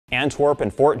Antwerp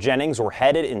and Fort Jennings were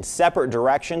headed in separate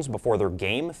directions before their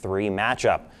Game 3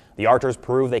 matchup. The Archers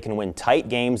proved they can win tight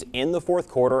games in the fourth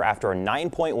quarter after a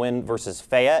 9-point win versus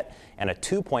Fayette and a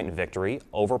 2-point victory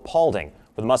over Paulding.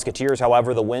 For the Musketeers,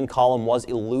 however, the win column was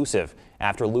elusive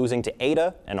after losing to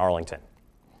Ada and Arlington.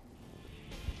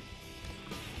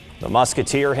 The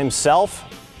Musketeer himself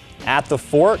at the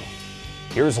fort.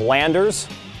 Here's Landers.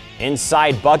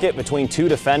 Inside bucket between two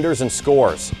defenders and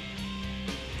scores.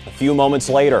 A few moments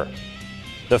later,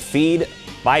 the feed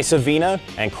by Savina,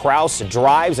 and Kraus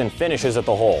drives and finishes at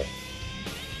the hole.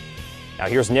 Now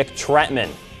here's Nick Tretman.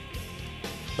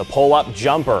 The pull-up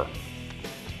jumper,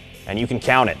 and you can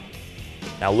count it.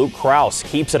 Now Luke Kraus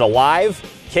keeps it alive,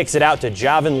 kicks it out to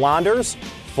Javin Landers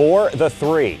for the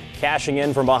 3, cashing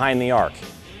in from behind the arc.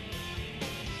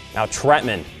 Now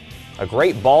Tretman, a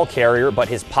great ball carrier, but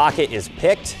his pocket is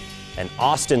picked, and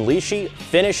Austin Leashy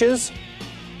finishes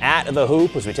at the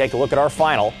hoop as we take a look at our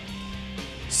final.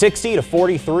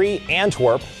 60-43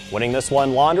 Antwerp, winning this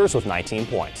one Landers with 19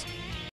 points.